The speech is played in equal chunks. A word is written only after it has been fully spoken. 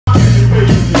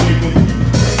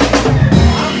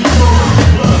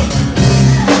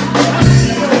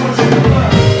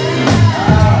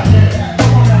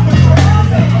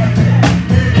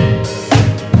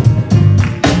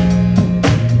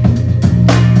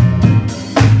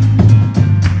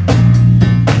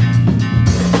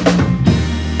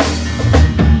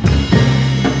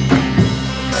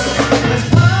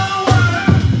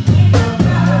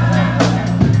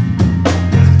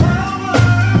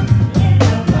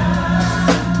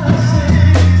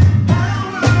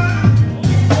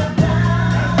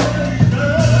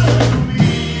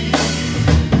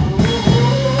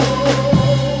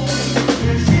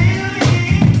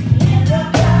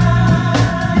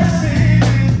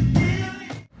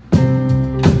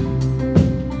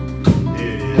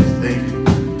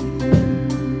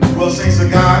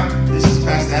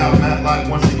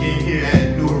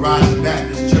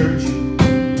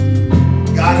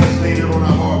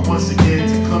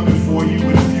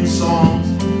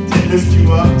lift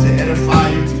you up, to edify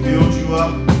you, to build you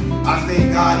up. I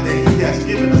thank God that He has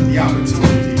given us the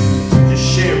opportunity to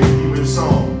share with you in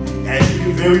song. As you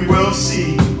can very well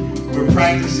see, we're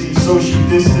practicing social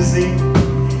distancing,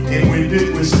 and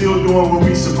we're still doing what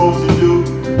we're supposed to do,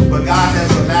 but God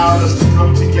has allowed us to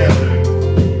come together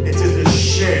and to just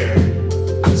share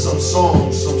some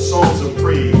songs of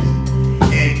praise.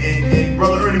 And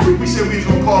Brother Ernie, we said we was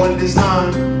gonna call it this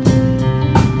time.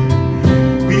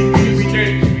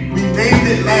 We named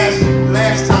it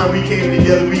last time we came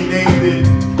together. We named it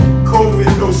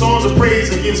Songs of Praise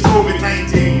Against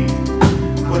COVID-19.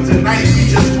 But tonight we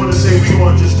just want to say we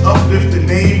want to just uplift the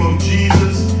name of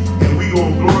Jesus, and we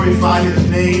gonna glorify His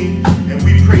name, and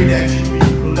we pray that you be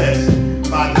blessed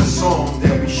by the songs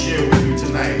that we share with you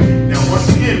tonight. Now once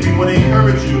again, we want to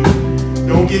encourage you.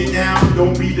 Don't get down,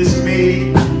 don't be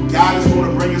dismayed. God is going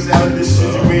to bring us out of this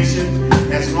situation.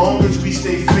 As long as we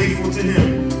stay faithful to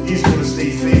Him, He's going to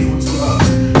stay faithful to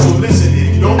us. So listen,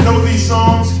 if you don't know these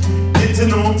songs, get to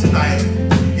know them tonight.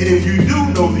 And if you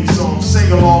do know these songs,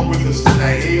 sing along with us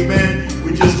tonight. Amen.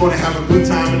 We're just going to have a good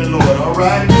time in the Lord. All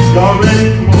right? Y'all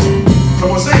ready? Come on.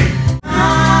 Come on, sing.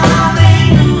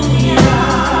 Hallelujah.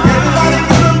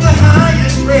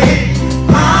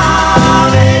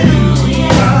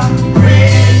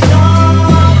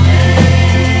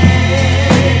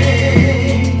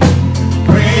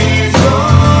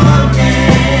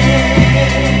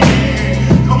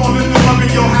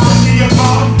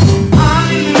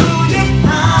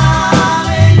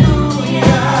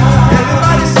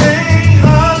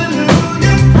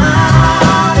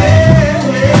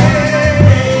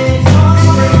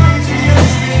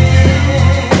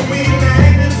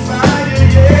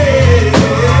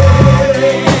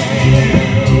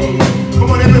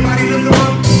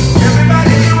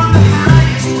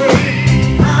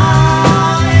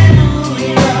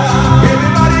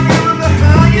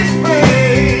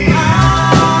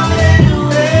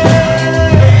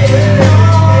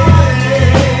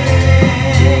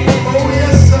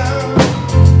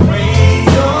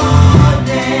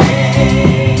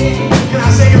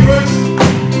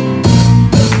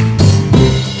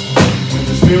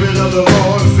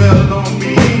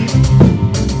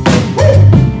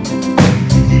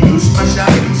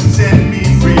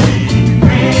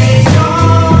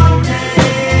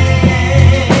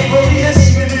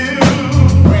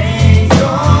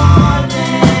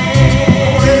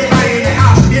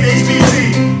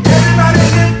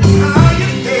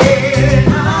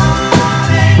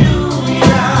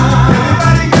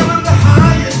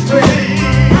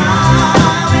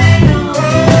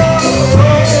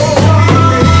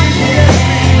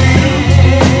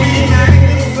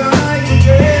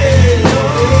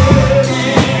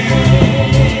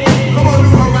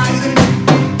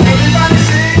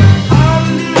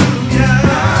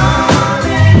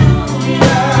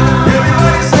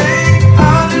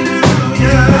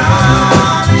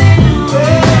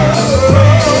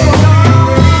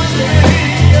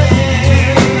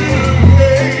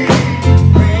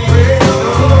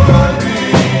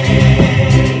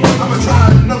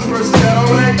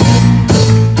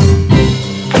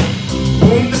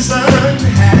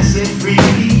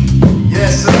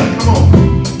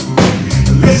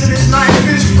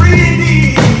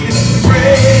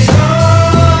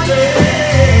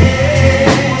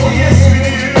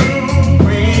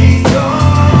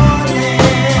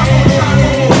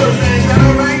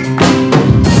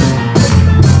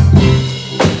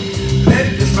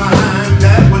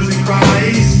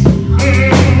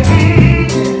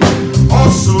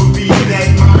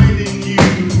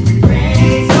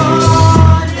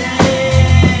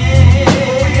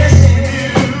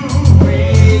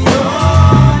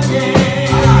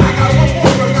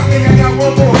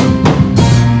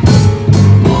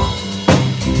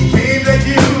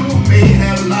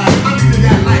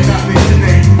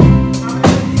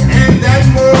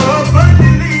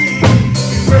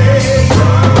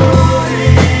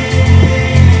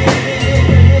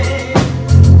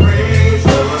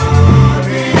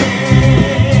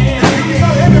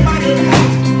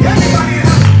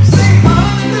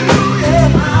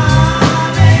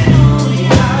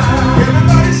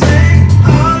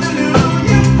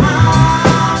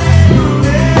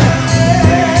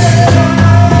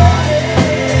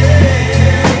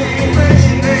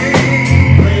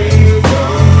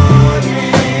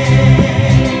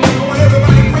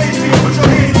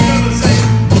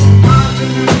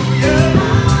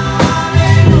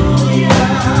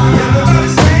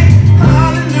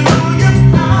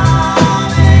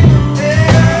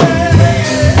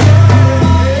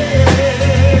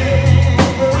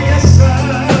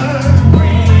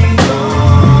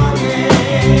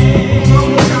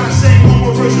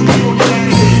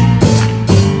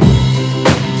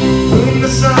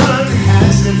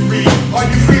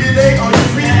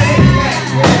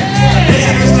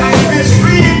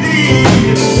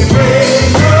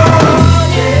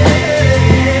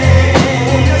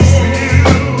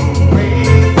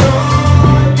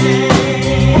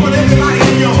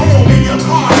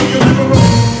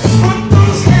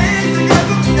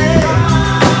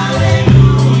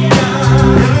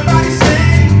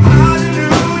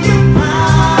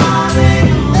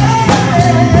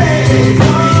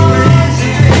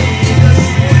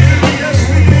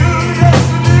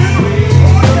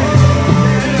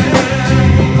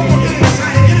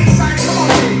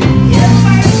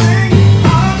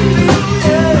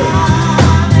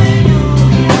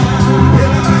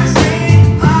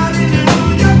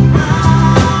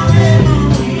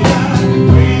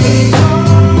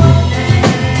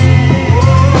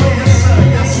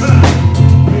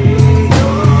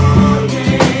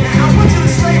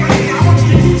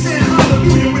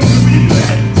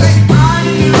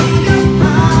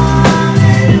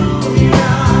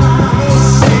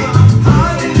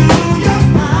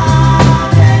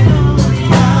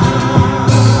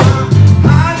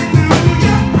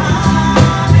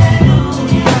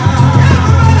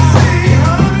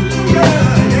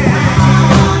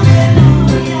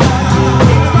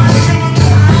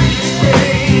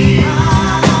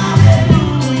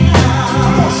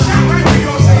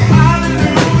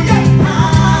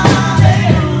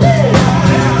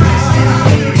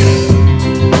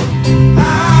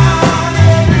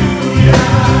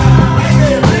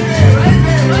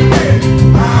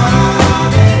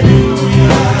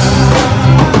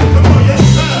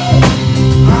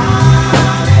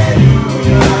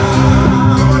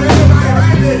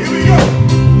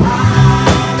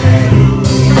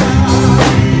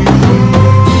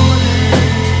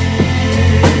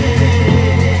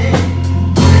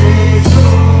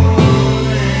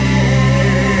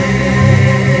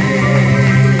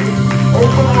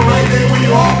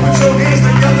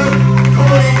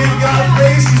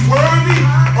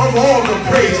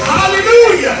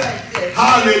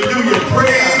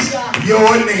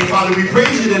 your name, Father. We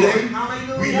praise you today.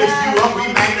 We lift you up. We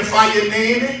magnify your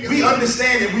name. We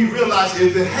understand and we realize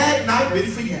if it had not been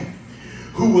for you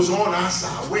who was on our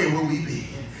side, where would we be?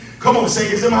 Come on,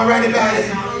 singers. Am I right about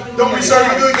it? Don't we serve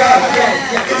a good God?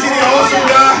 Isn't he awesome,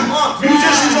 God?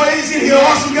 Musicians, isn't he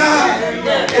awesome, God?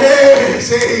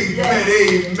 Yes, amen,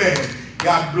 amen.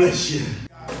 God bless you.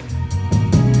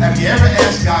 Have you ever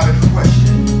asked God a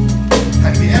question?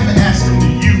 Have you ever asked him to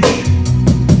use you?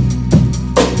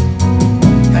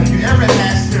 Have you ever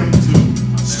asked him to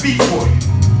speak for you?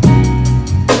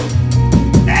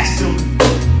 Ask him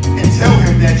and tell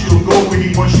him that you'll go where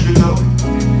he wants you to go.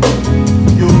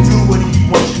 You'll do what he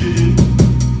wants you to do.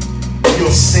 You'll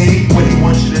say what he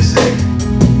wants you to say.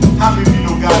 How many of you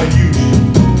know God will use you?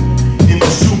 In the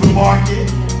supermarket,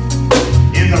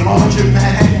 in the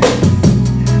laundromat,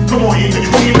 come on, in the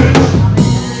cleaners.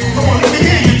 Come on, let me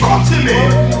hear you. Talk to me.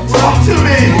 Talk to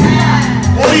me.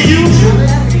 Want to use you?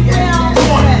 Come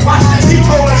on, watch this. He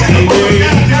told us in the book of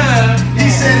Matthew, he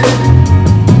said,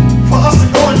 for us to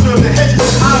go into the hedges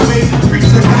and highways and preach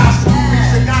the gospel,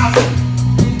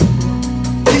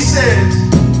 He says,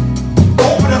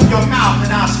 open up your mouth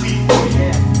and I'll speak for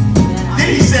you. Then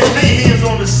he said, lay hands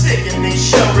on the sick and they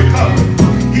shall recover.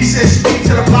 He said, speak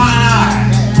to the blind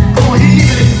eyes. Come on, he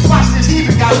even, watch this, he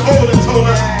even got bold and told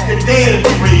us the dead to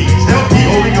be raised. Help me,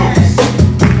 Holy Ghost.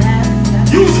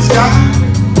 Use us, God.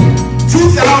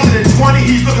 2020,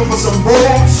 he's looking for some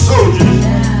bold soldiers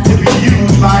to be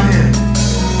used by him.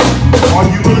 Are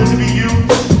you willing to be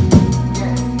used?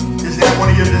 Is that one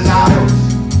of your desires?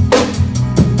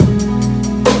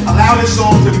 Allow this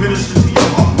song to minister to your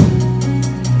heart.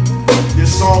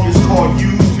 This song is called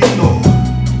Use Me, Lord.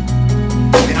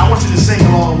 And I want you to sing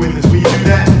along with us. Will you do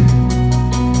that?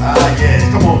 Yes.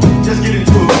 Come on. Just get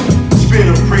into a spirit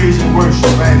of praise and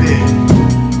worship right there.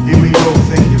 Here we go.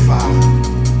 Thank you, Father.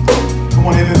 Come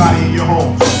on, everybody in your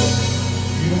homes.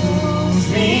 Use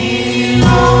me,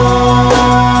 Lord.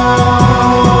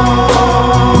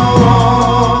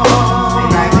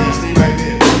 Stay right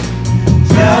there.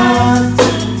 Just to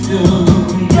do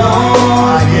your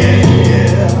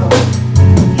will.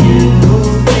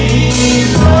 Use me,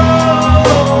 Lord.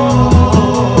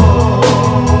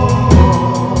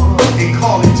 And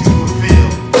calling to fulfill.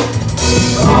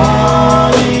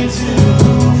 Calling to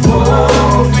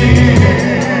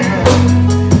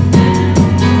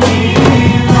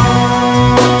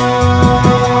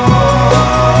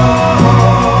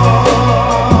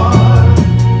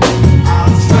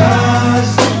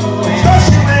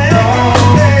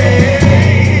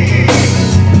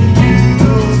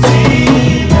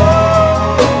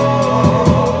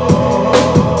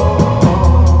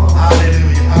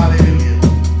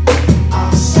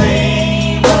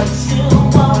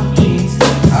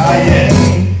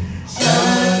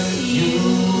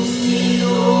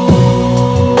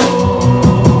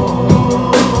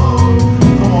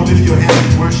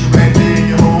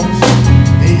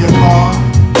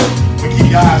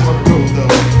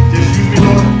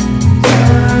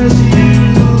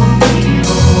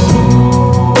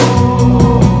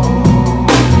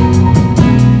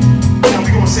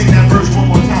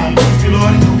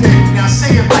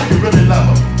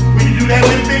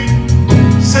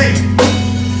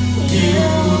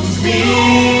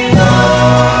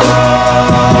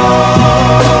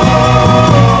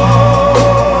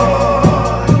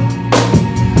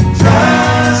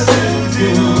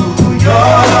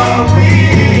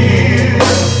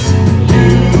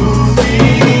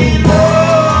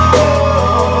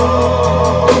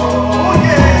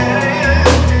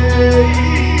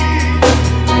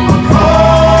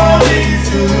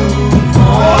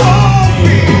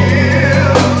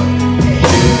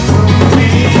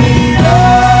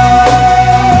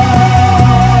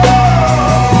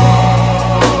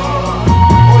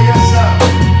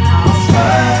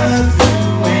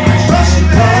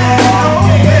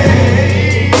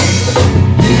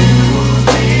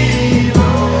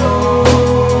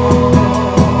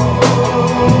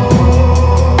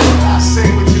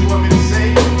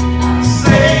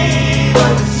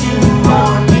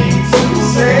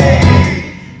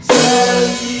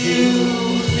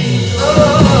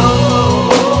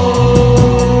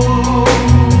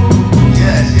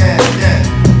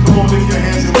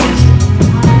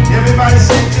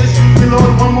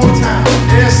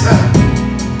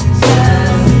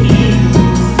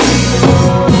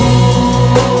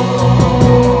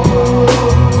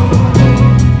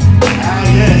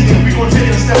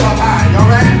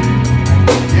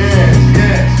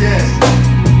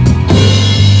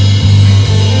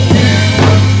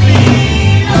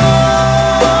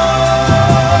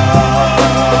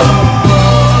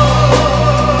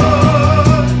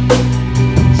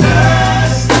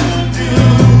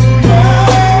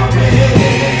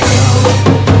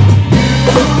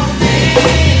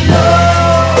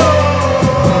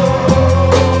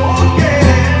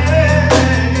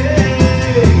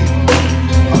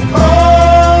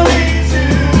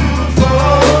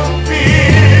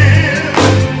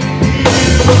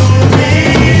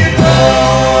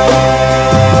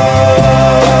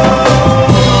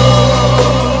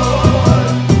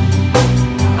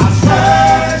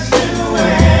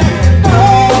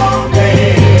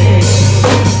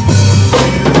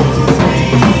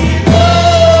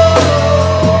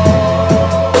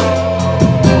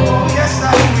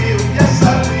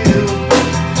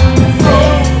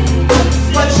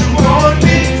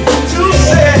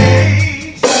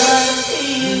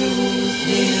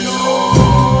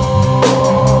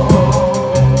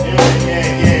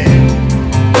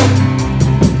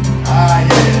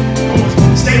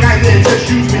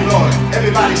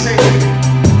Everybody sing with me.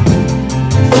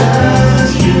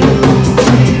 Just you,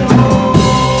 sweet Lord.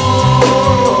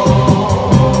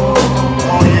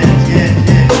 Oh yeah, yeah,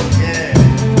 yeah, yeah.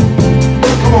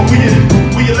 Come on,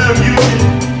 will you let him use you?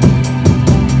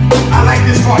 I like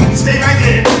this part. Stay right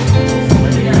there.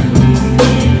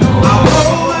 I'll go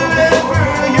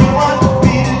wherever you want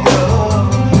me to go.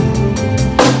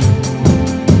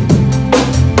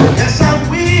 Yes, I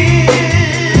will,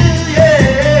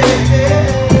 yeah.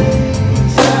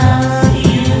 Just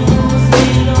you,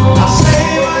 sweet Lord. I'll say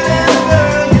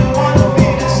whatever you want me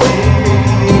to say.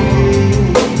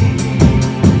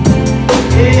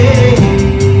 Yeah.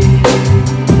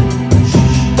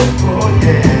 Oh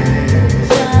yeah.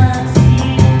 Just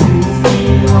you,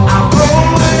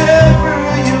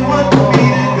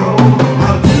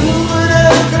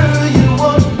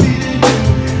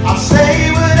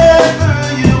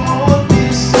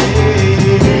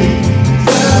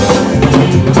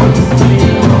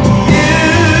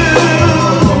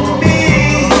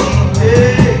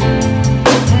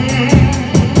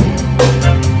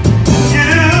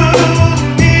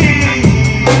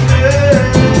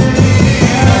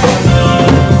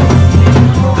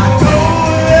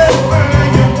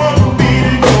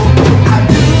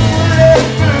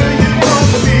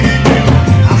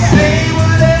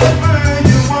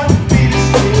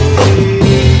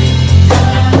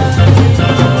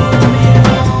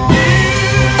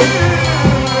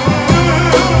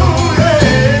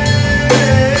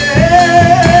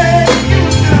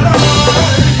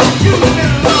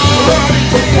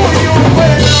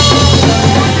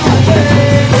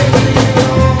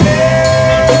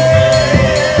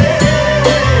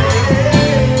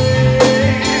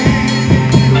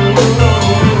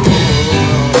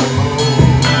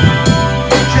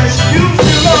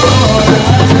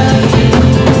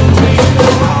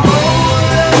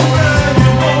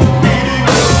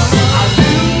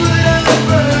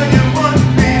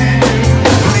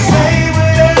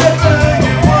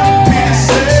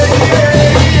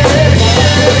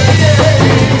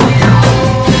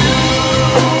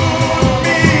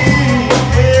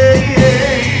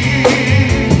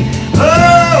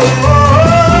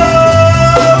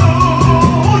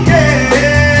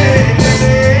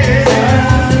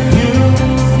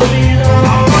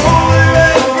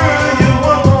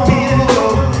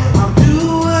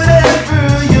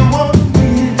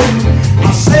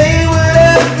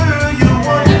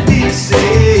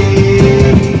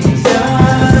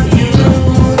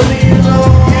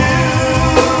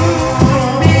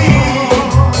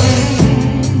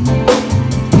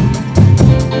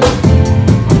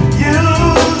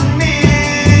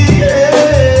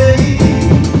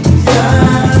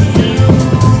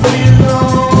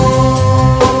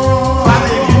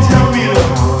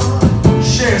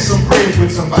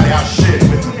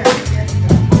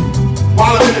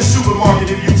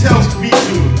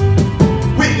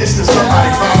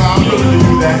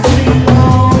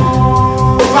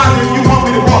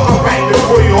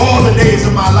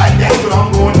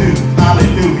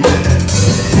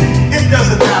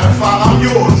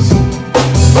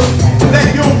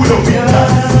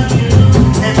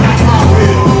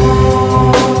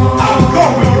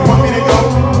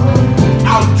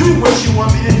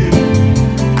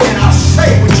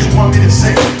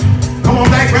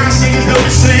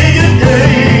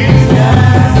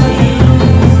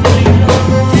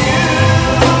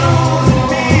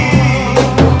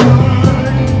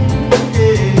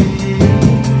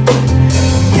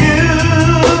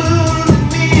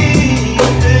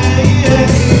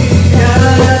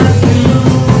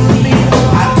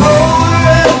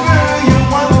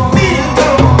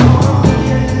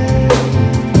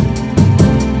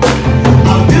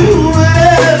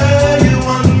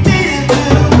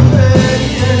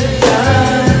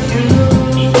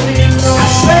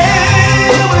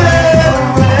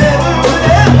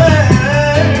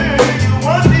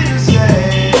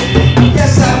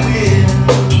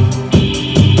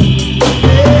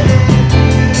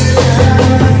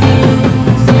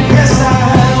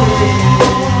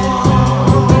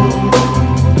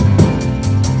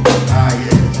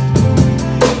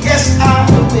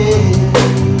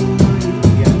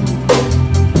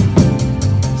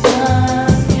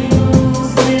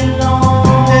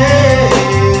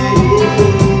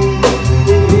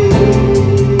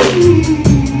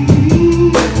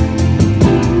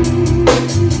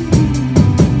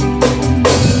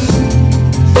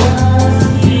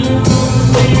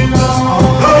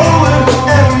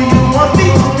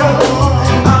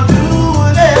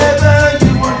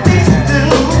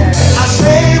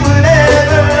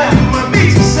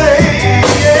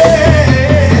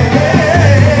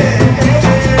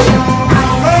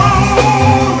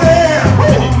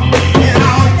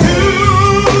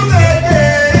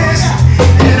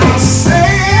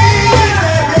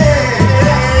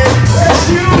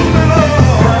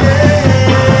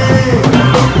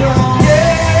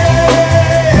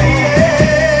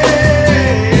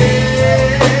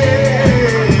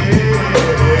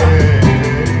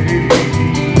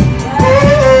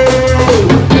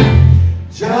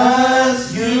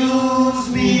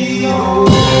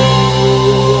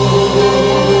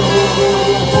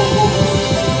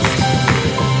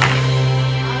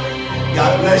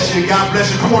 bless you. God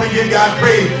bless you. Come on and give God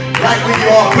praise right where you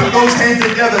are. Put those hands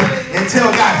together and tell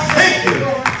God, thank you.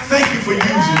 Thank you for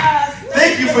using us.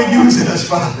 Thank you for using us,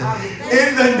 Father.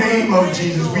 In the name of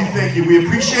Jesus, we thank you. We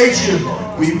appreciate you.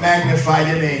 We magnify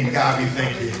your name. God, we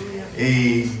thank you.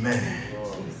 Amen.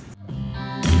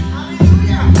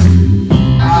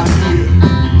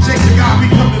 Hallelujah. Say to God, we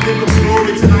come to lift up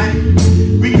glory tonight.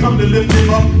 We come to lift him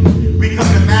up. We come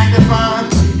to magnify him.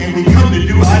 And we come to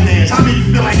do our dance. How many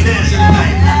feel like dancing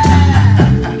tonight?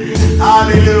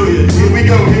 Hallelujah. Here we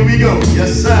go. Here we go.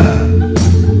 Yes, sir.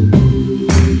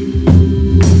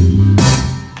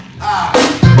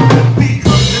 We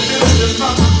come to lift him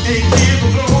up and give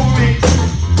him glory.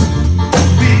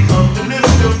 We come to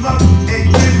lift him up and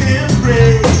give him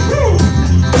praise. Woo.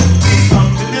 We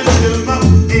come to lift him up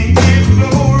and give him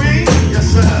glory. Yes,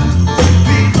 sir.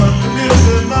 We come to lift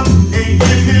him up and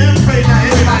give him praise. Now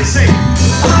everybody say,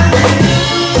 hallelujah.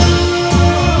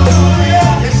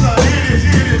 Yes, sir. It is.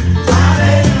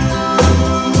 Hallelujah.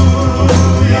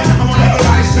 Come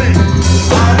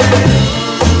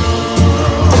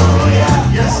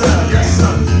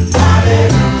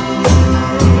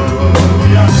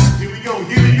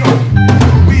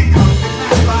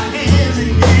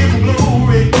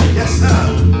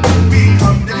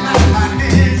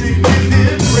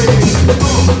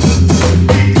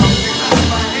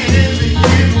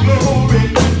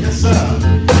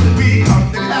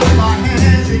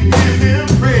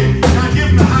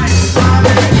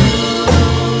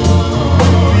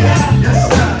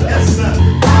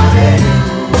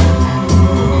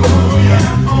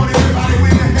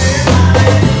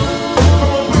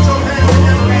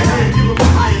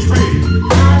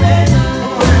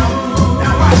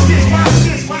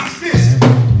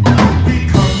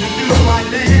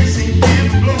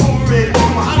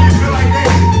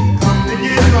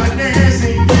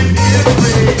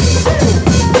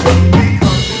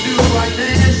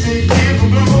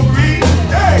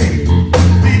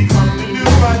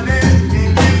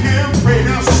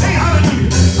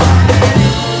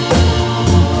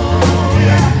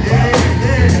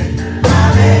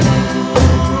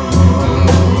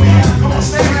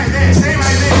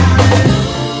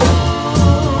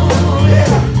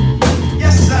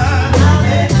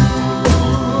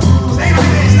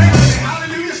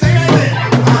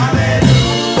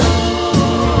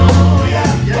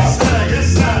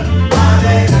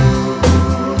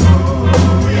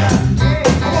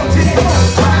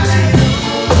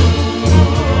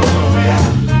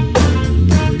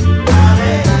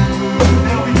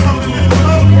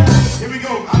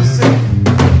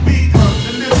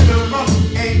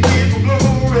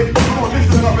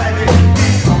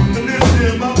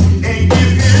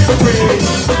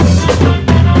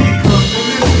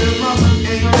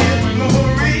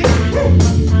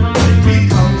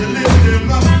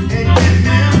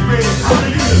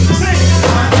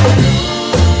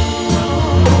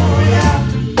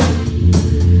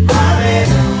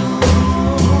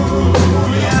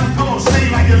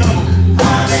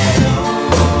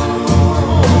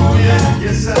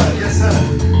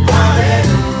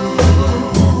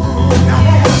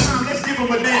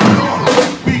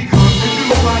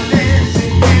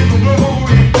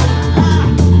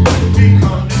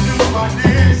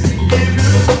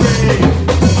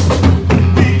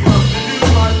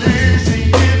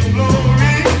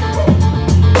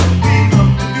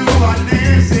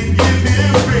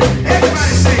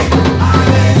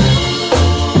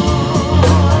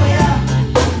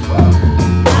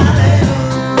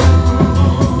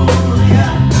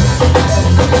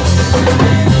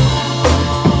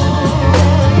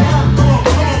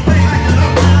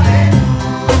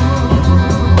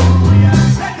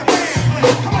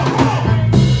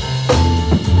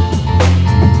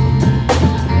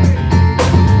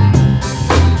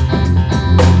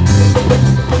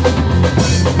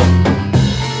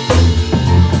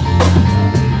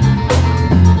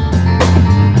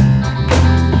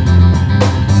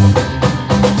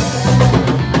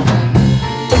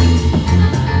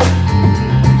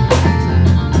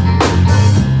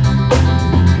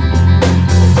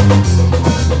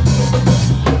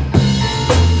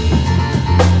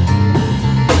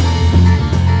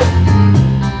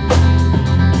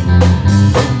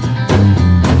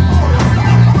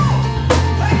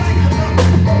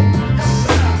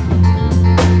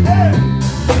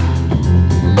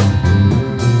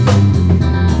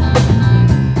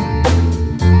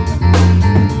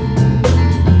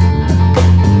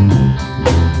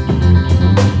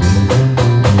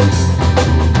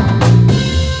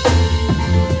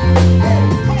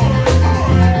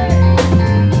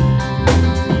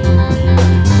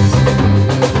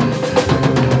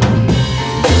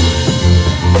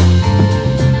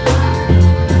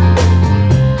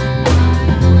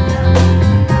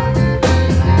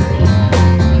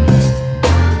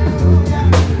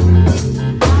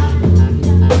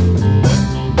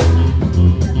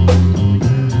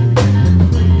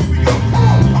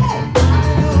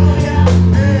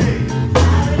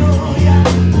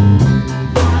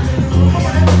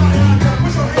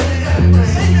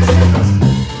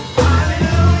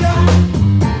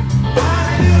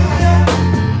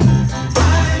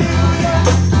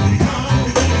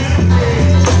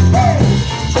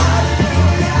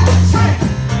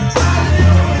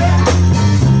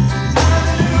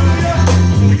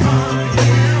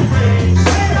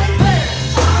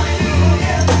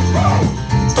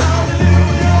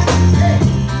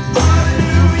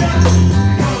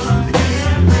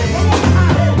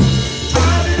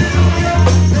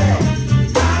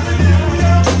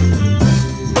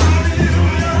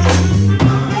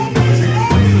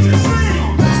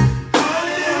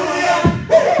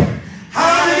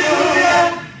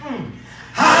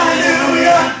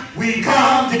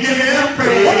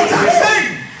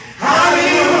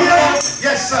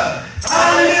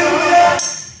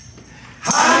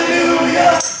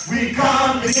We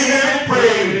come to give him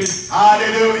praise.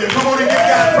 Hallelujah. Come on and give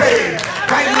God praise.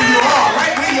 Right where you are.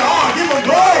 Right where you are. Give him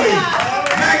glory.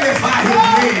 Magnify his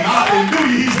name.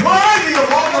 Hallelujah. He's worthy of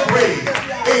all the praise.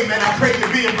 Amen. I pray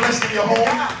you're being blessed in your home.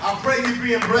 I pray you're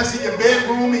being blessed in your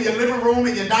bedroom, in your living room,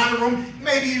 in your dining room,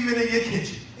 maybe even in your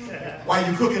kitchen. While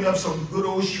you're cooking up some good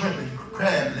old shrimp and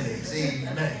crab legs.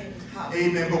 Amen.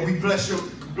 Amen. But we bless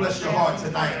your heart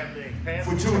tonight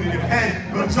for tuning in.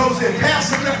 But Joe said, pass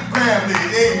some crab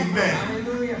legs.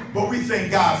 Amen. But we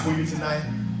thank God for you tonight.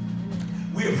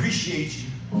 We appreciate you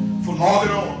for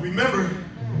logging on. Remember,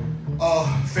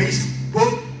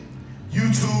 Facebook,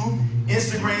 YouTube,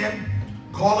 Instagram,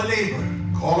 call a neighbor,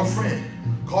 call a friend,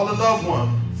 call a loved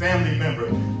one, family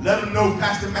member. Let them know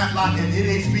Pastor Matlock and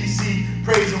NHBC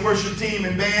Praise and Worship Team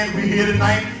and band, we're here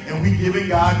tonight and we giving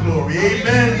God glory.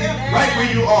 Amen. Right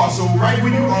where you are. So right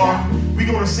where you are, we're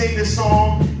going to sing this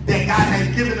song that God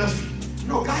has given us. You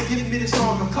know, God gave me this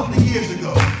song a couple of years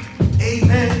ago.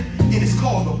 Amen. And it's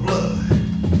called The Blood.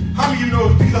 How many of you know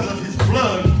it's because of his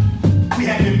blood we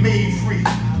have been made free?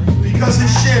 Because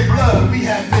his shed blood we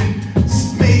have been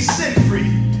made sin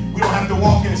free. We don't have to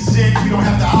walk in sin. We don't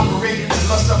have to operate in the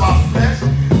lust of our flesh.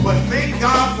 But thank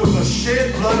God for the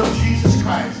shed blood of Jesus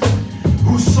Christ,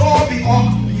 who saw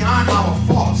beyond our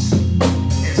faults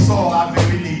and saw our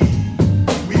very need.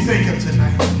 We thank him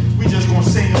tonight. We just going to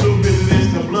sing a little bit of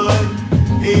this, the blood.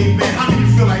 Amen. How many of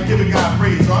you feel like giving God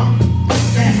praise, huh?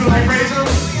 Do you feel like praise him?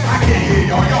 I can't hear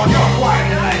y'all. Y'all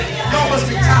quiet tonight. Y'all must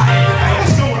be tired tonight.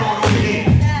 What's going on over here?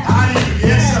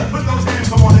 Hallelujah. Yes, sir. Put those hands.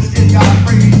 Come on, let's give God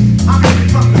praise. How many of you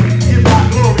come to give God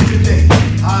glory today?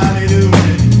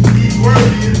 Hallelujah. He's worthy.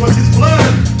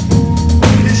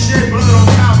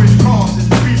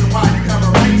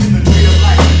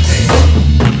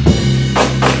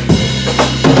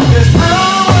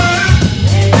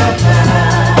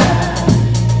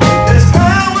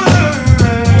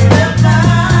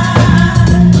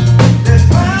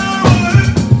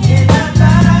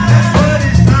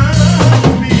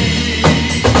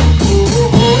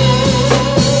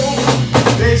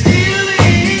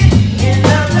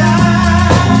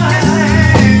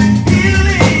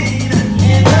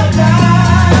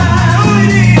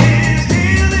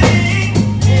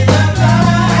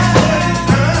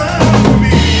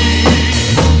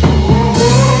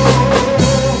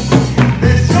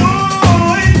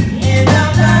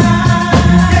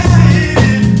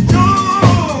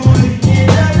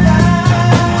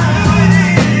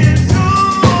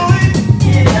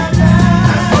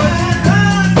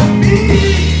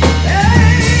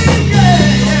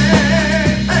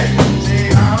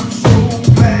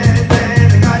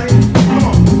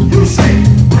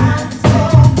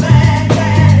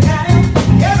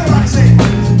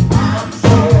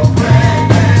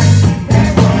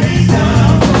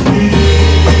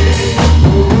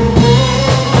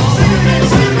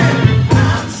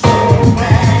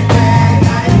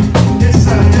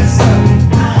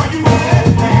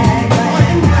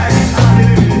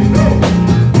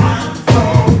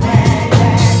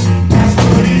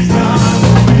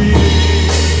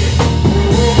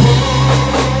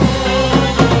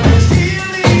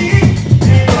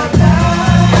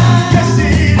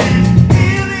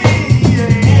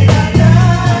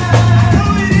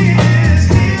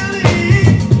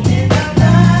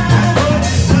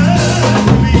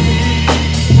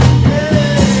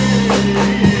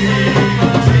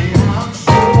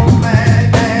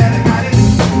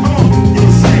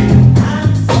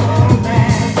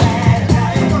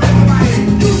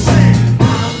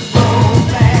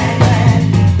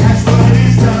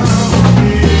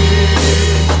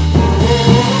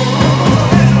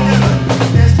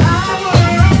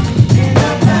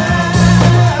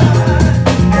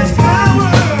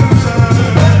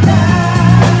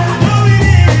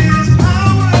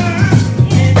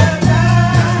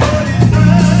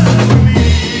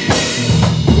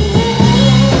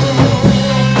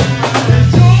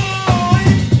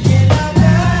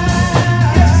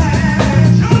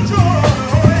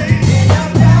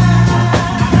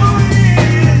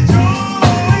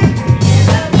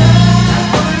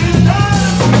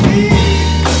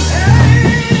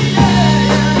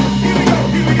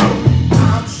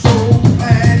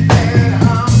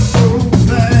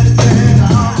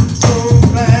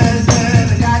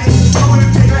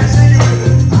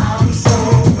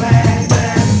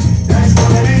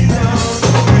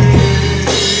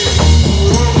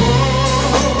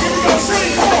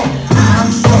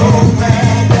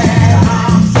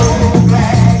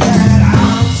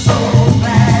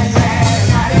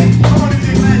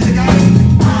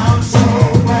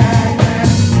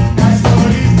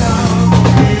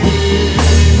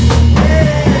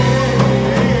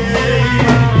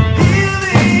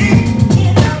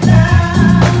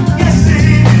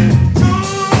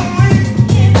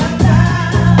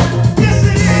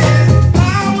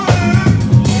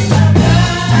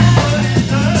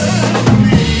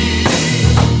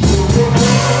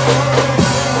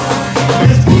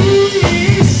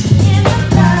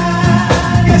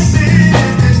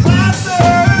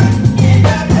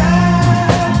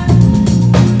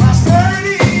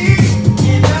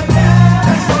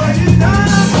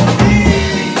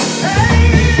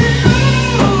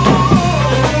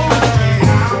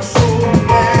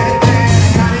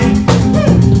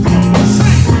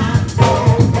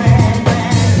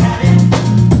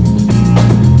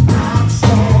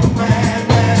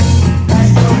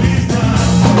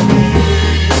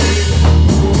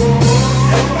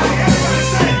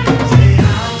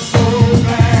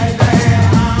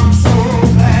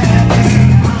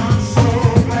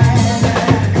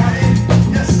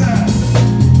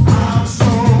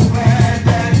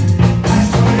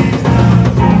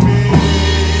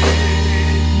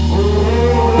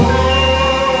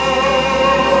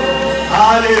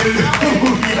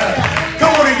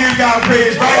 God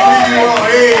praise right where you are.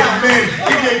 Amen.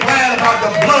 If you're glad about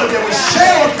the blood that was shed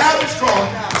on Calvary's cross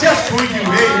just for you.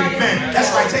 Amen.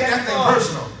 That's right. Take that thing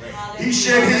personal. He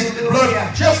shed his blood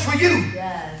just for you,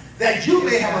 that you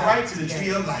may have a right to the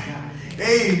tree of life.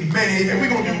 Amen. Amen.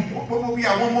 We're going to do, what we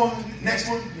got? One more? Next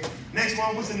one? Next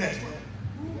one? What's the next one?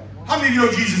 How many of you know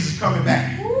Jesus is coming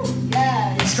back?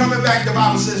 He's coming back, the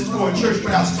Bible says, for a church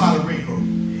without spot or wrinkle.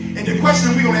 And the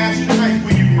question we're going to ask you tonight is,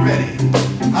 will you be ready?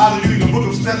 Hallelujah. The book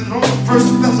of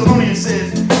 1 Thessalonians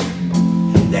says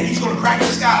that he's going to crack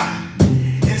the sky.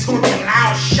 And it's going to be a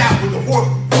loud shout with the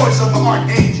voice of the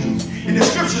archangels. And the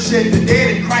scripture said the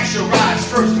dead in Christ shall rise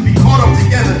first to be caught up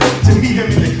together to meet him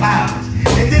in the clouds.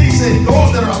 And then he said,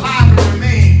 those that are alive and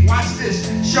remain, watch this,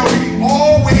 shall be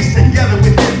always together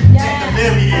with him at the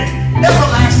very end.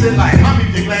 Everlasting life. How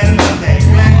many of you glad about that?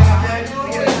 Glad about that?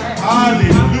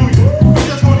 Hallelujah. We're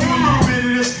just going to do a little bit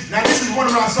of this. Now, this is one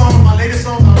of our songs, my latest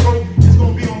songs I wrote. It's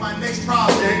going to be on my next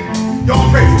project. Don't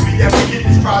pray for me that we get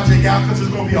this project out because it's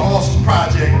going to be an awesome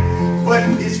project. But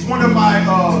it's one of my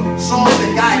songs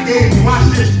that God gave me. Watch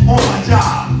this, on my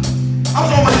job. I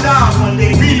was on my job one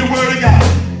day reading the Word of God.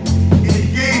 And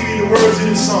he gave me the words in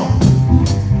this song.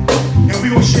 And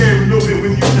we're going to share it a little bit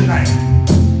with you tonight.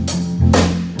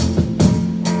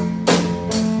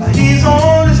 He's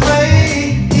on his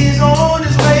way. He's on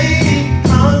his way.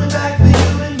 Coming back for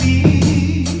you and me.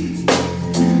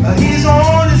 He's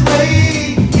on his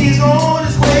way. He's on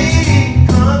his way.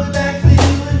 Coming back for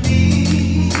you and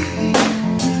me.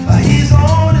 He's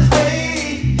on his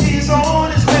way. He's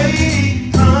on his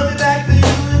way. Coming back for you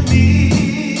and me.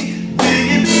 Will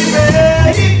you be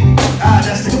ready?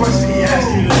 That's the question he asked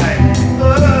you tonight.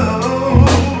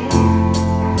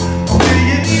 Will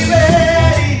you be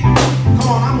ready? Come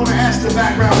on, I'm going to ask the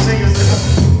background singers to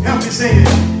help me sing it.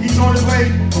 He's on his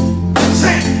way.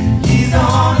 Sing. He's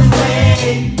on his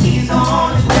way. He's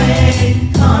on his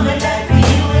way. Coming back for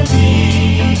you and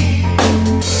me.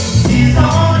 He's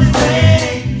on his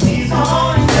way. He's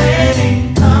on his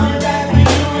way. Coming back for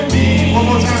you and me. One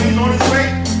more time, he's on his way.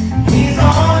 He's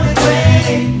on his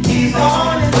way. He's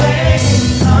on his way.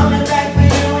 Coming back for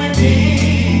you and me.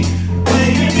 Will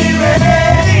you be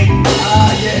ready?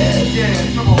 Yeah.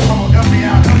 Come on, help me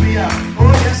out.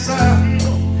 Oh, yes, sir.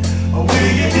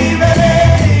 Will you be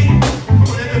ready? Come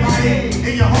on, everybody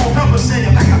in your home, help us sing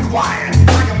it like a choir,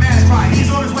 like a mass choir. He's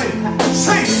on his way.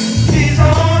 Sing. He's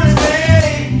on his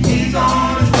way. He's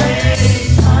on his way.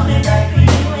 Coming back for you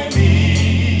and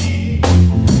me.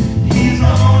 He's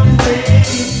on his way.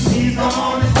 He's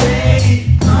on his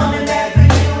way. Coming back for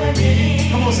you and me.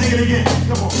 Come on, sing it again.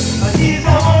 Come on. He's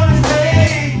on his way.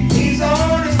 He's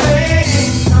on his way.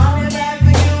 Coming back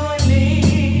for you and me.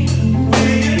 Will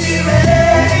you be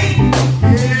ready?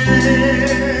 Yeah.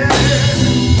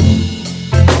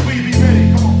 Will you be ready?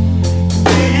 Come on.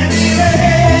 Will you be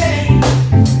ready?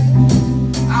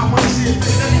 I want to see his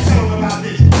face. Let me tell him about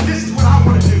this. This is what I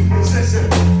want to do. It says it.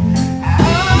 I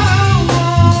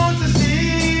want to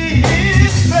see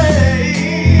his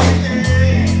face.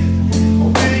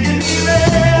 Will you be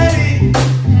ready?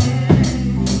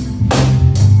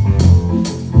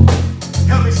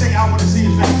 Help me sing. I want to see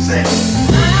his face. Say it.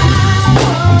 I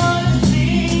want to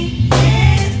see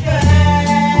his face.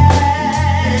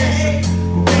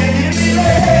 Will you be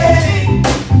ready?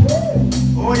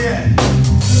 Oh, yeah.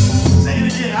 Sing it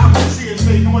again. I want to see his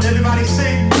face. Come on, everybody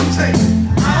sing. Sing.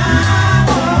 I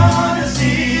want to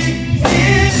see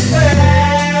his face.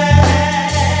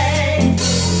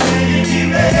 Will you be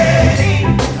ready?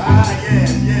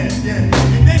 Yeah.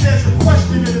 And then there's a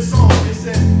question in the song. It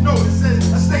says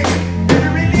a statement.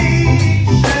 Every knee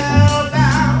shall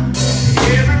bow,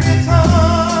 every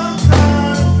tongue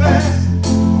confess.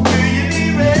 Will you be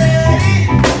ready?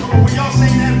 Come on, will y'all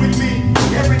sing that with me?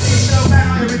 Every knee shall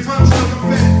bow, every tongue shall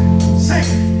confess. Sing.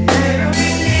 Every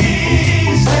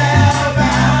knee shall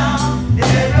bow,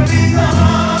 every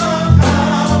tongue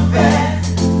confess.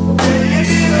 Will you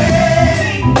be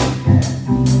ready?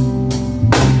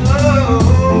 Oh,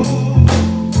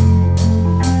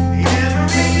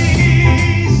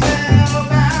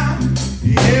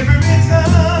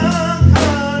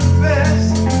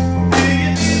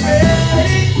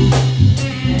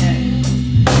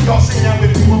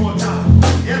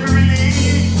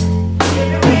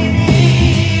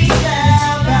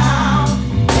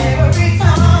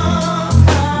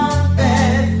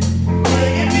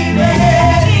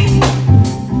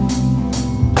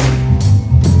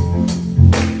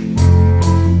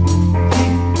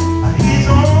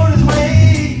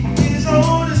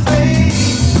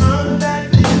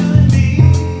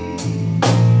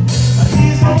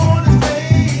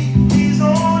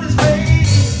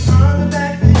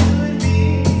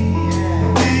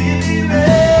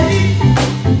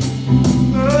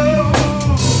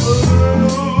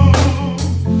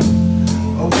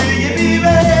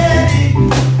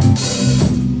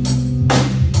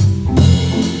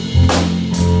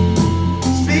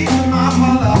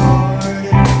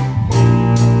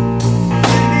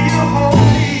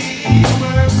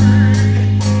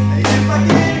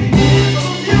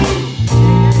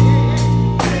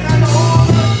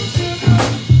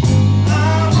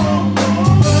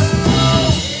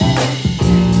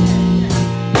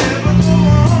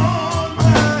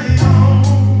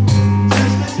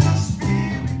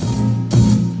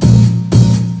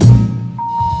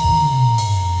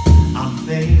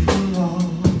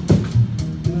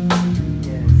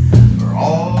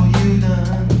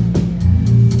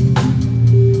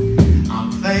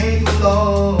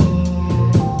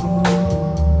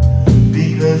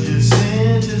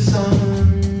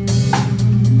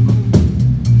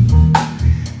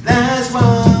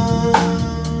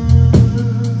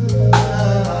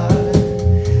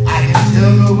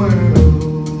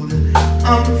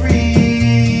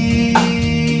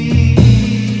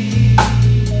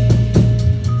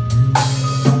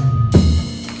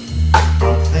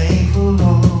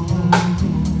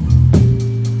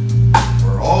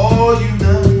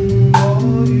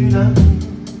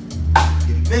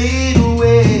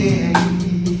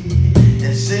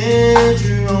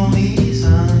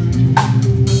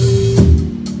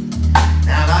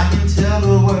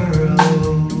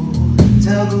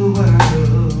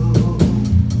 world.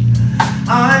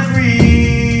 I'm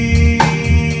free.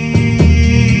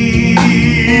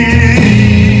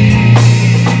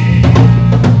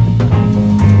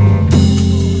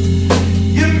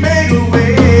 You made a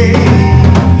way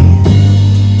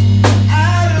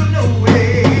out of no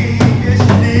way, yes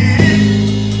you did,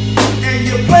 and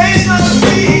you placed my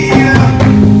feet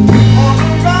on the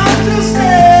rock to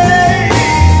stay.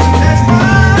 That's why,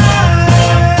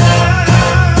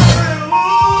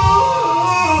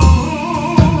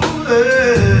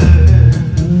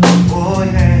 oh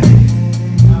yeah,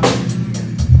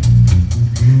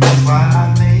 that's why I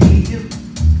made you.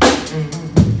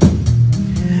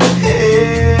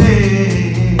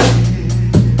 Hey,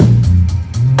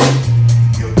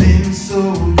 you've been so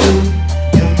good.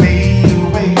 You made a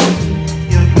way.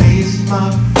 You placed my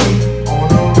feet on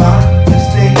a rock to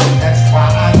stay. That's why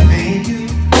I thank you.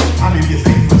 How many of you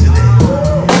thankful today?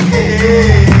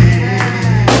 Hey,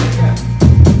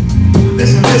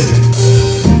 listen, listen.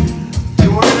 You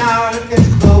weren't out of as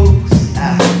close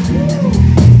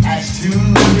as 2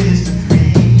 is to 3,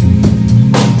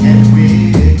 and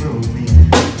we're growing.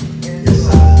 Yes,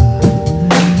 sir.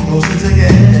 Closer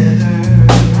together.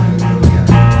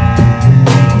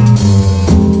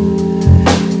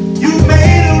 You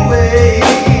made a way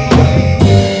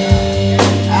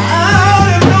out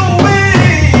of no way,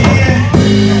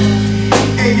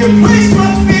 and you placed my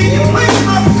feet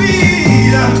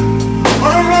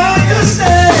on a rock to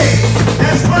stay.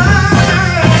 That's why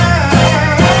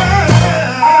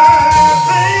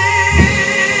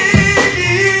thank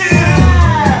you.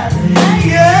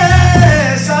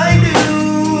 Yes, I do.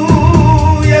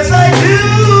 Yes, I do.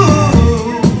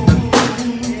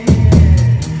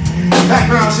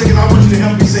 Background singers, I want you to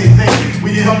help me say thank you.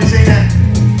 Will you help me say that?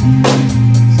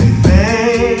 Say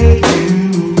thank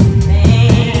you.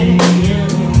 Thank you.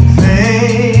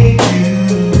 Thank you.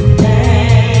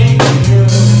 Thank you.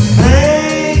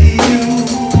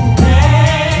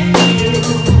 Thank you.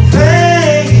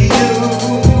 Thank you.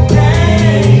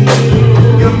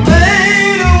 You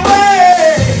made a way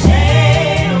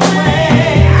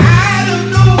out of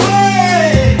no way.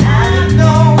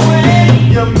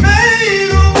 You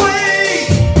made a way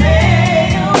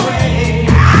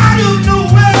out of no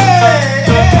way.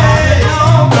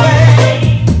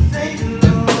 Thank you,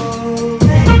 Lord.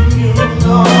 Thank you,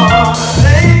 Lord.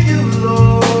 Thank you,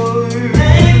 Lord.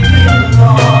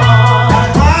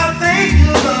 That's why I thank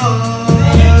you, Lord.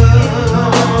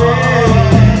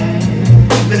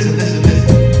 Listen, listen,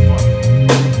 listen.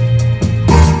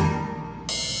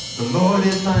 The Lord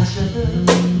is my shepherd.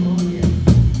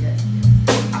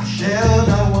 I shall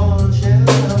not want, shall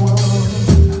not want.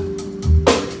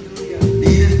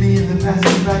 Leadeth me in the path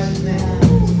of righteousness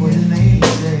for his name's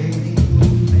sake.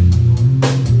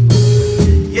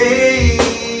 Yea,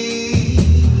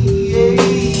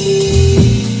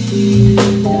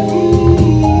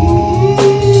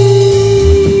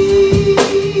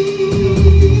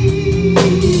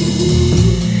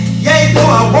 yea, though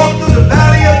I walk through the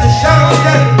valley of the shadow of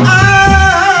death,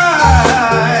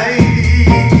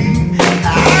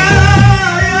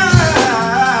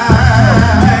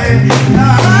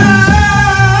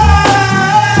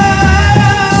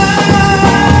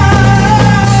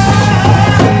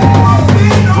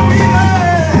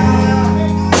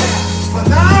 but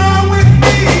thou with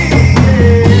me,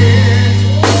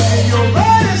 and your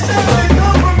right is steadily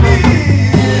come from me.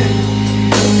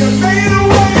 You made a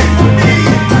way for me,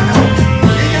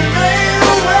 and you made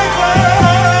a way for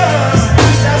us.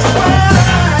 That's why,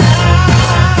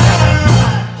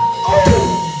 oh,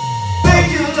 thank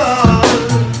you, Lord.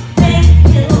 Thank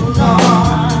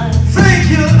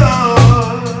you, Lord.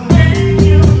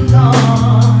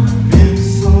 Been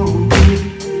so good,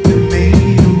 you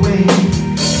made a way.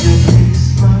 You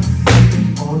placed my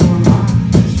feet on a rock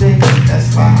to stay. That's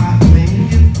why I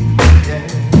thank you. Yeah.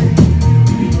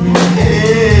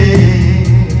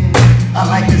 Hey, I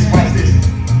like this. Watch this.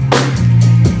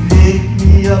 Pick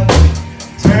me up,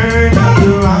 turn me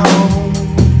around,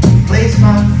 place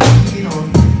my feet on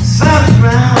solid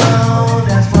ground.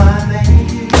 That's why I thank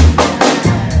you.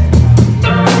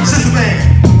 Sister man,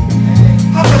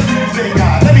 how much do you thank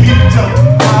God? Let me hear you tell him.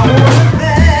 I wanna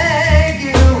thank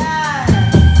you.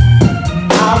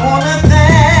 I wanna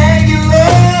thank you,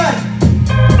 Lord.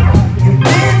 You've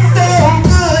been so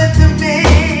good to me.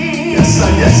 Yes, sir.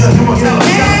 Yes, sir. Come on, tell him. Tell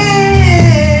him.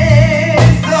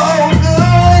 It's so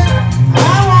good.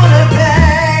 I wanna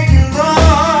thank you,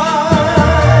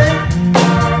 Lord,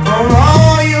 for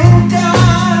all you've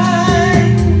done.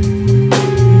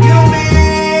 You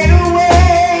made a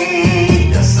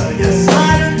way. Yes, sir. Yes, sir.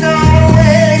 Out of no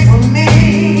way for me.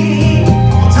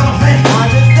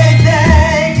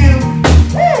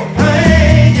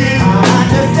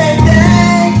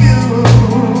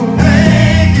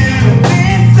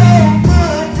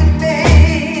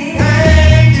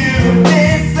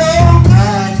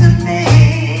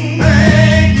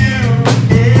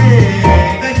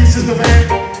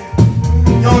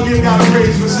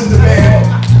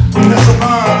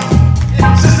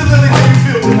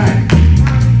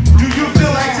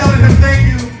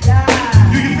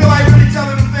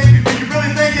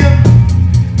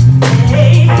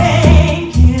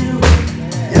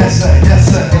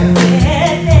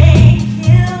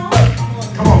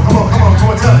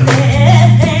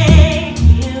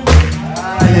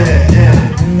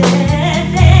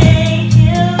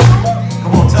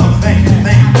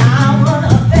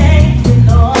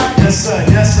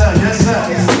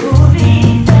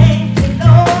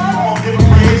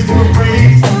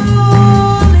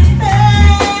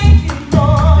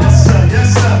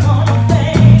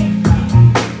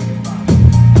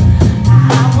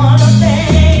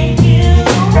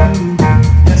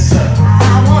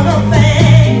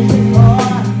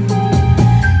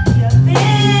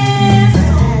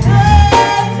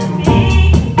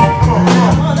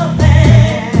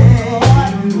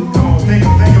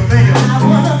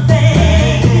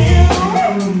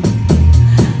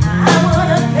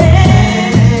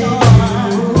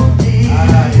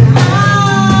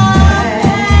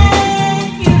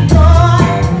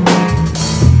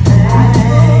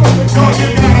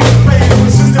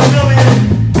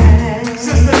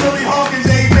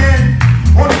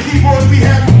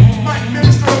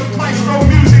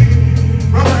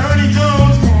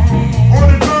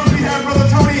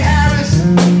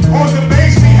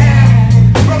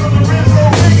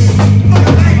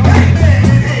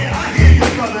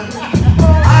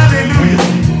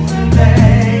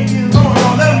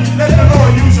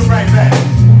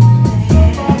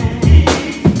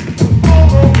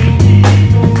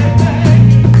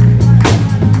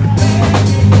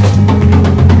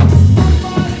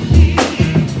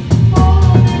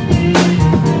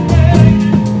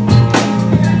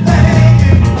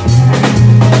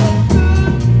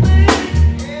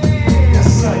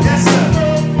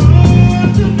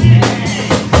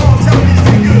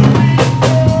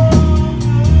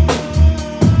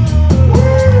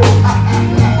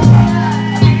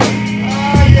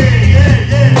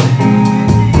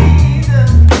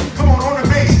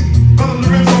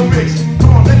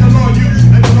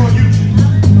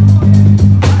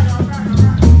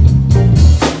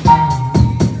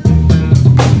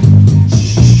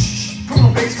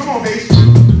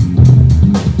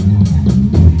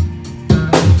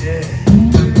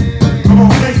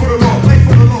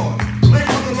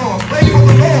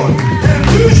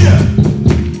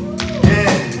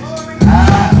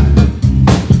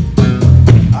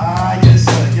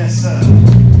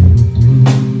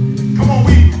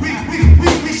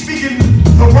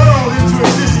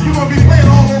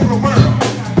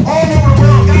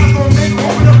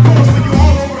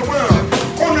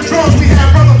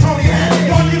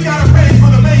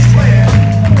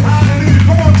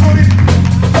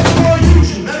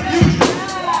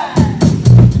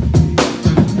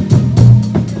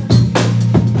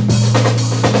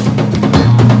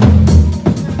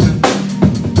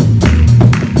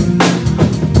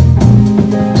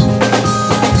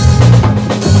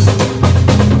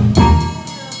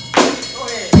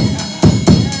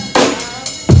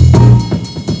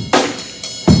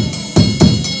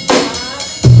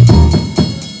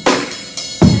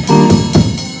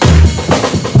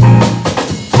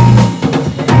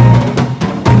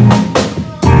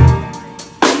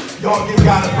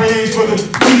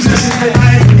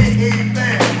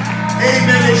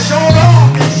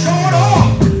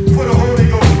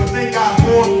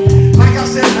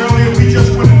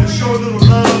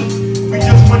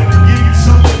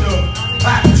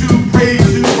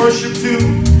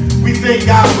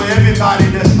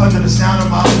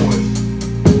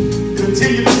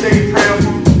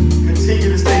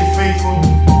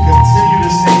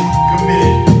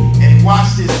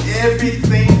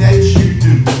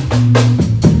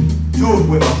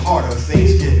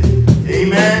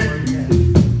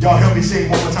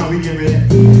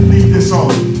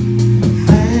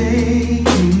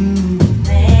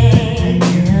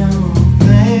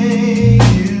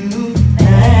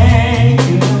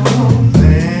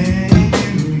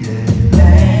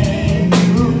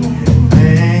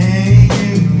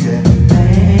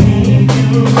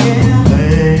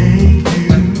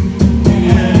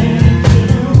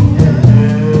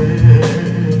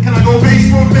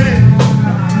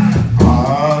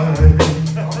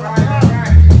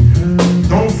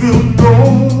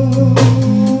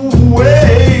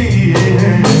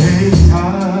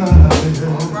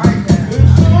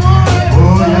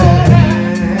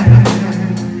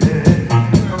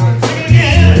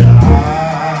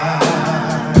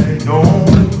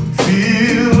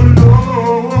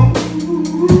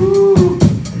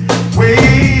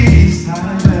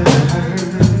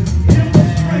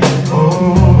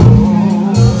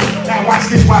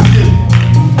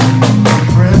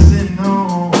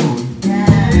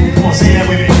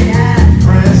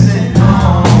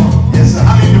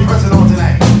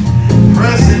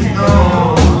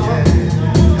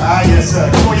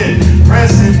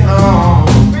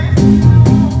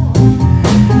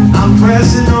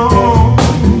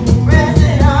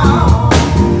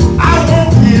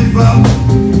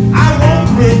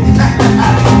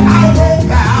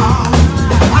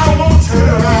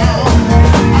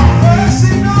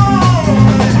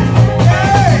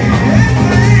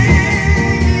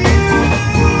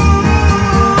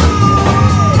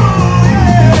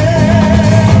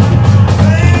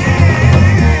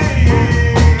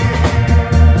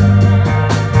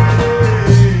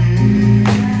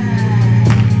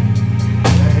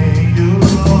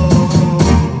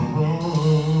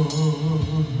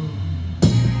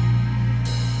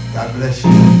 God bless you.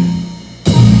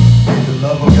 May the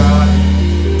love of God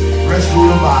rest, rule,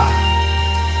 abide,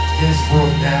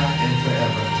 henceforth, now, and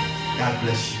forever. God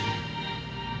bless you.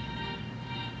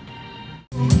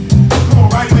 Come on,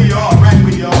 right where you are, right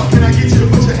where you are. Can I get you to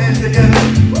put your hands together?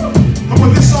 Come on,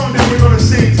 this song that we're going to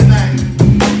sing tonight,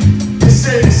 it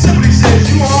simply says,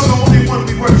 you are the only one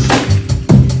we worship,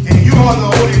 and you are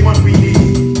the only one we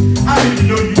need. How did you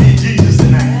know you need Jesus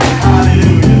tonight?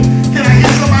 Hallelujah. Can I hear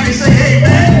somebody say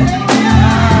amen?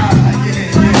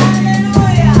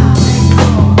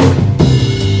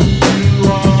 You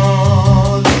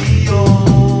are the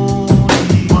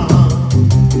only one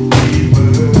we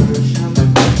worship.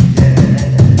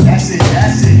 Yeah, that's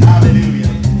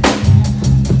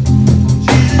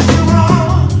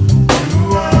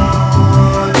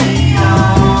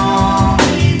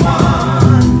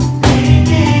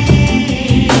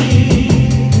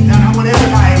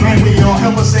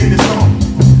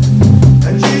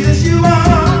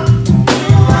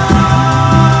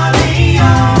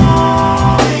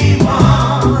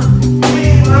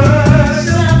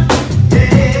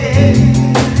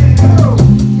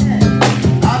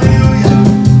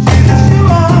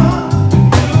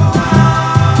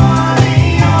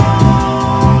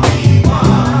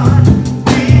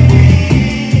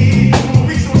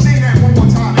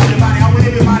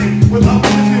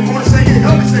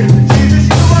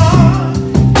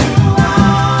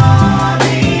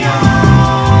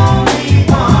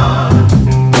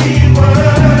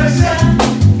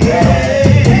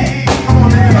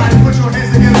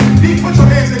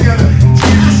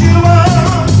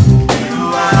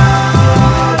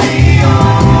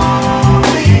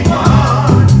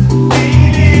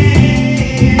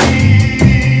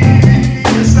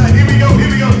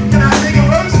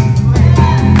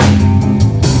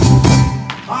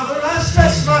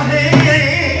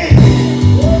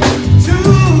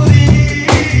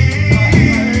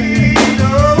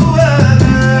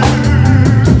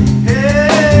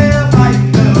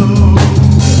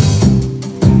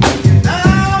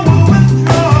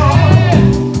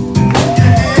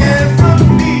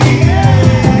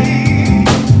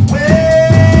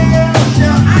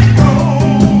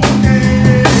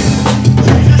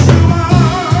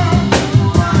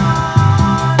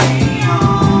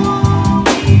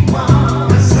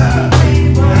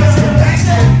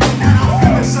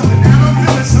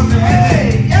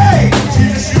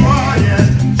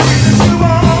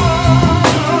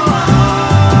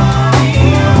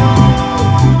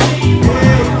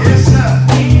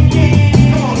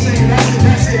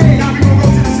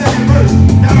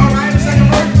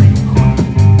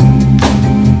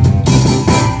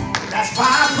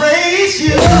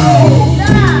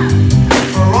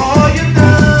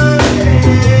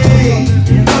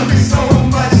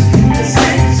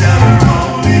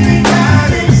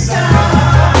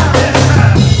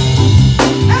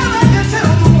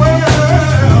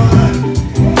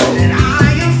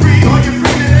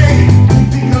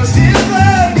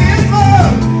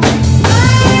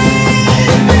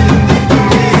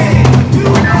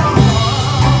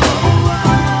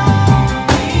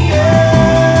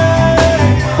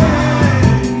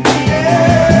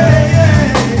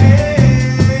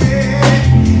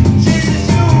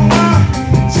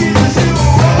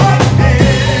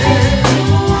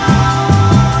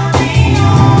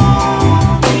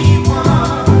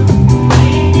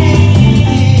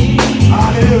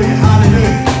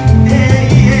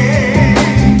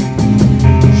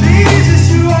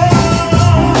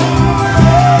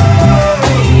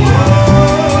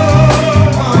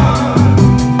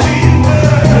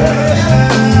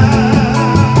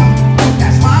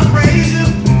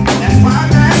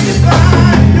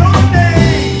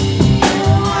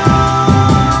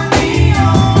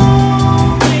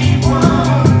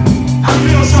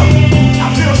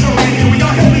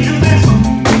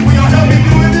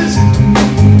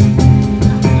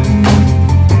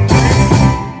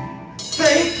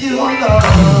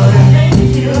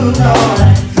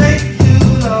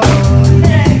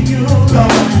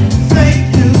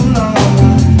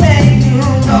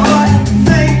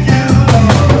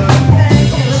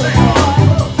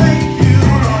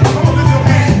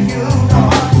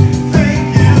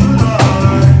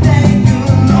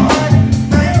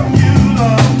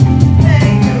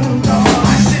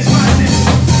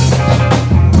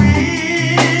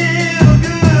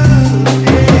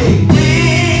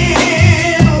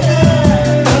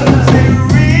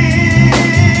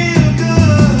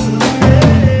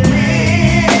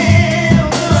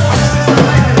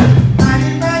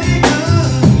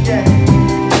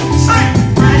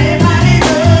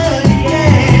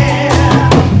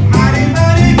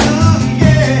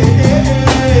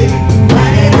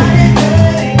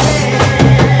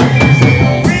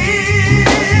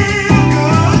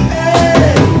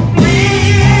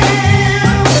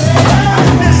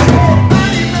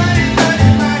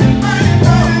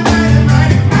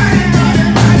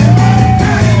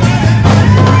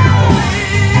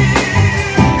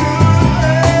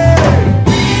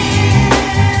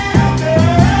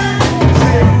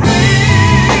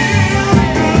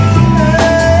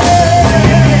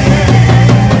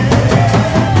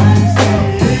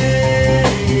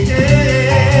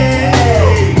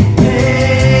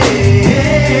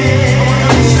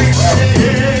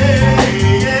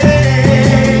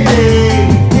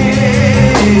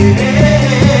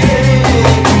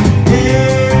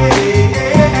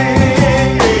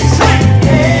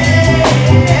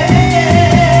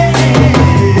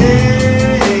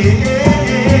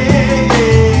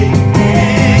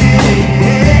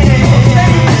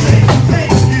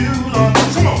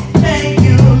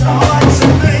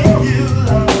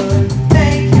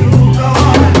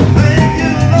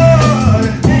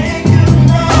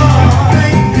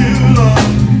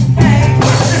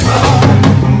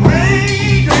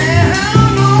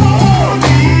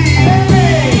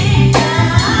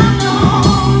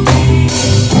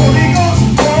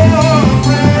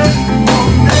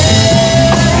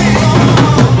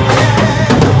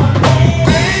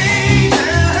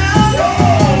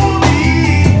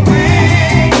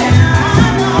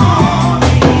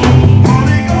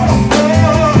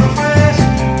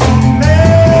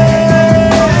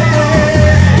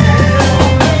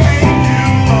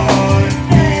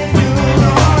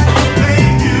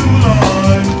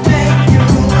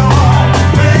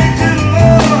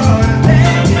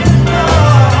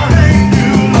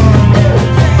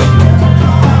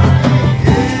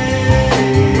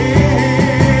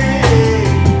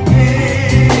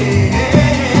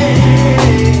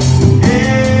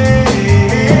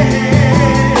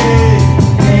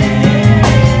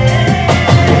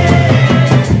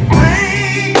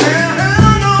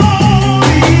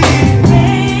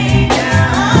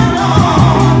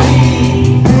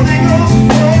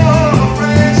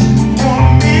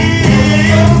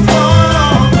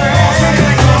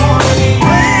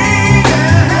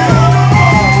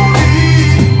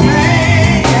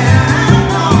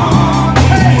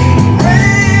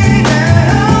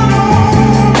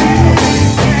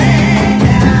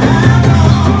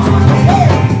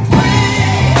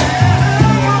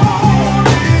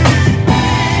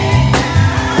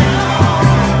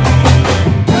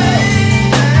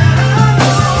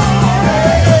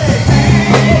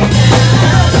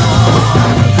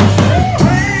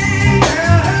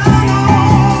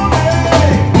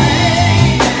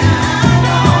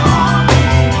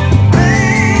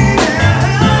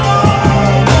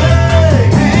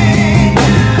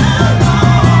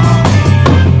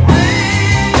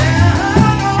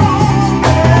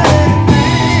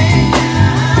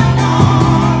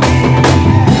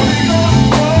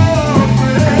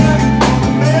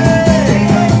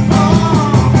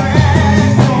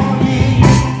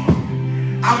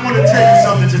want to tell you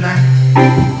something tonight.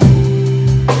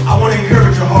 I want to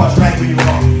encourage your hearts right where you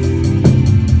are.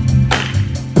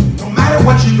 No matter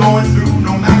what you're going through,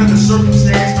 no matter the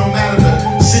circumstance, no matter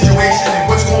the situation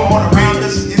and what's going on around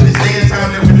us in this day and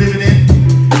time that we're living in,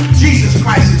 Jesus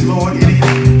Christ is Lord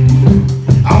anything.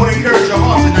 I want to encourage your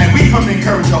hearts tonight. We come to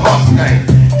encourage your hearts tonight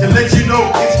to let you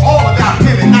know it's all about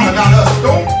Him and not about us.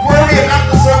 Don't worry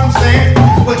about the circumstance,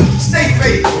 but stay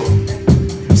faithful,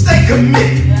 stay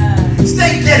committed,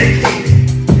 stay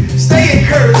dedicated, stay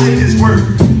encouraged in His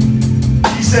Word.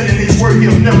 He said in His Word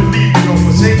He'll never leave you nor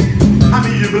forsake you. How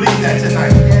many of you believe that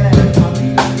tonight?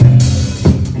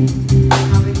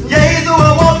 Yea, though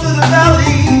I walk through the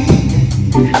valley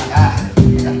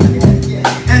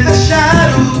and the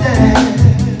shadow of death.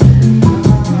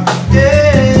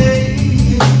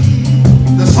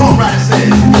 The songwriter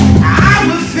says, I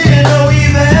will fear no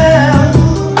evil,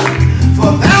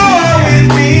 for thou art with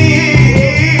me,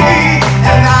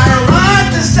 and thy rod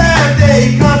and staff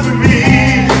they comfort me,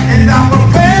 and thou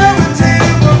prepare a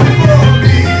table before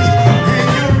me in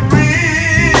your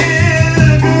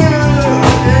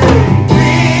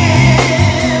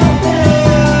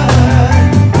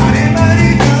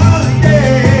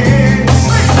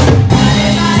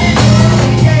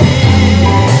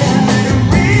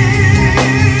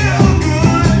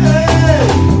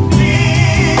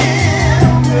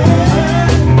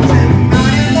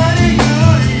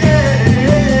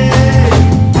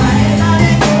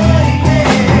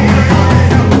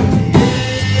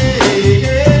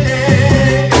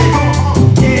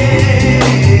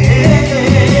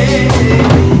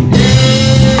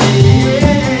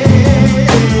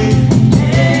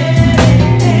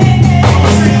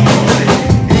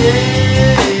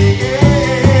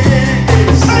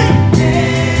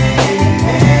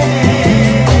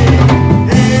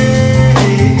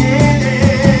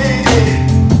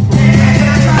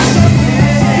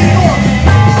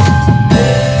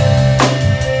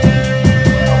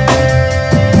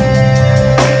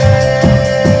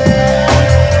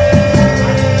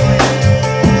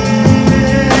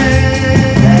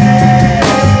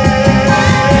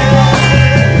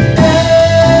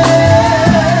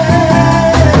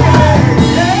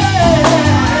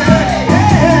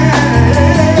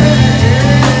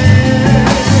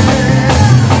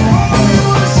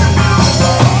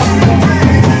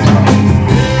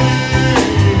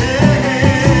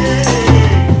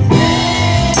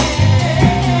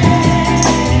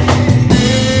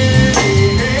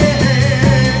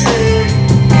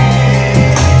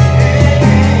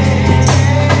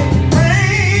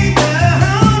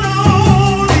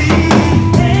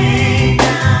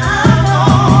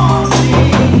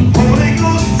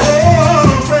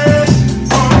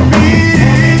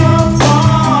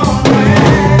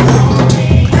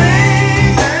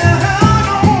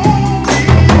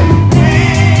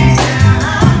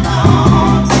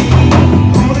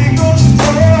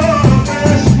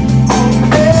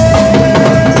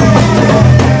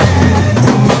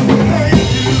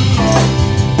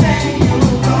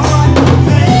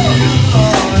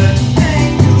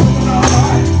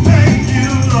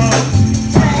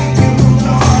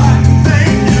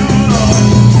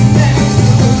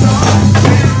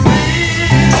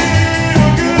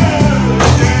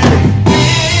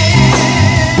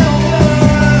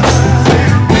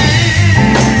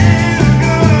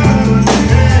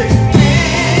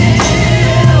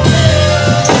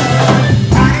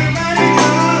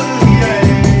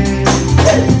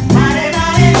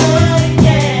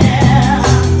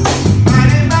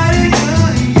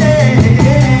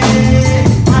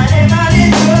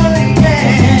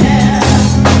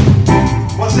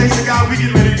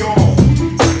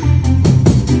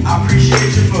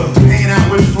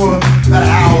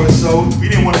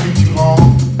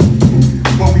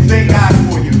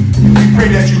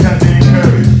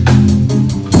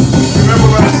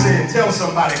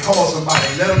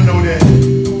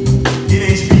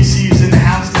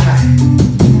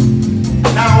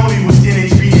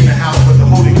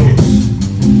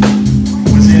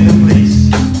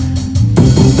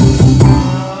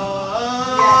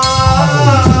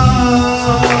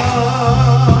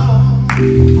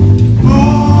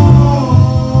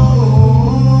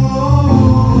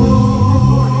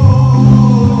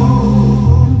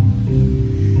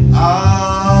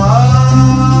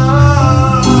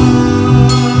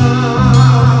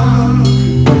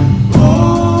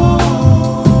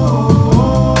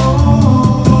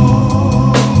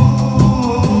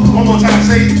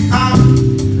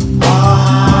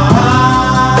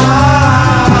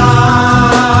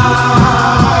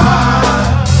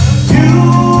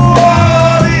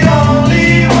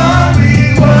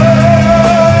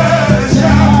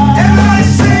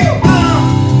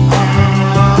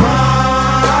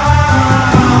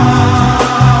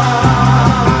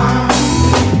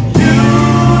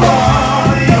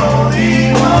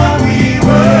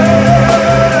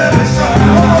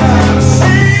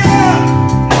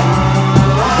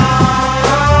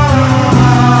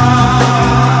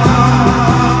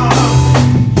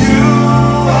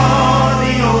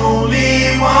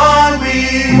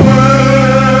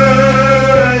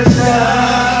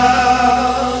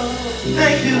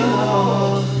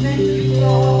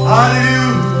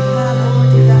Hallelujah.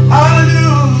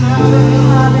 Hallelujah.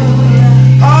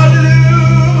 Hallelujah.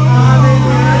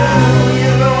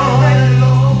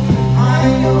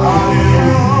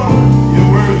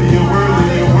 You're worthy, you're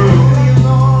worthy, you're worthy.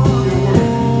 You're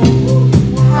worthy.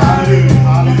 Hallelujah,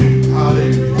 hallelujah,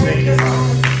 hallelujah. Thank you,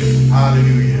 Father.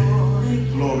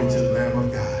 Hallelujah. Glory to the Lamb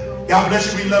of God. God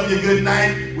bless you. We love you. Good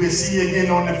night. We'll see you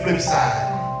again on the flip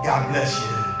side. God bless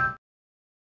you.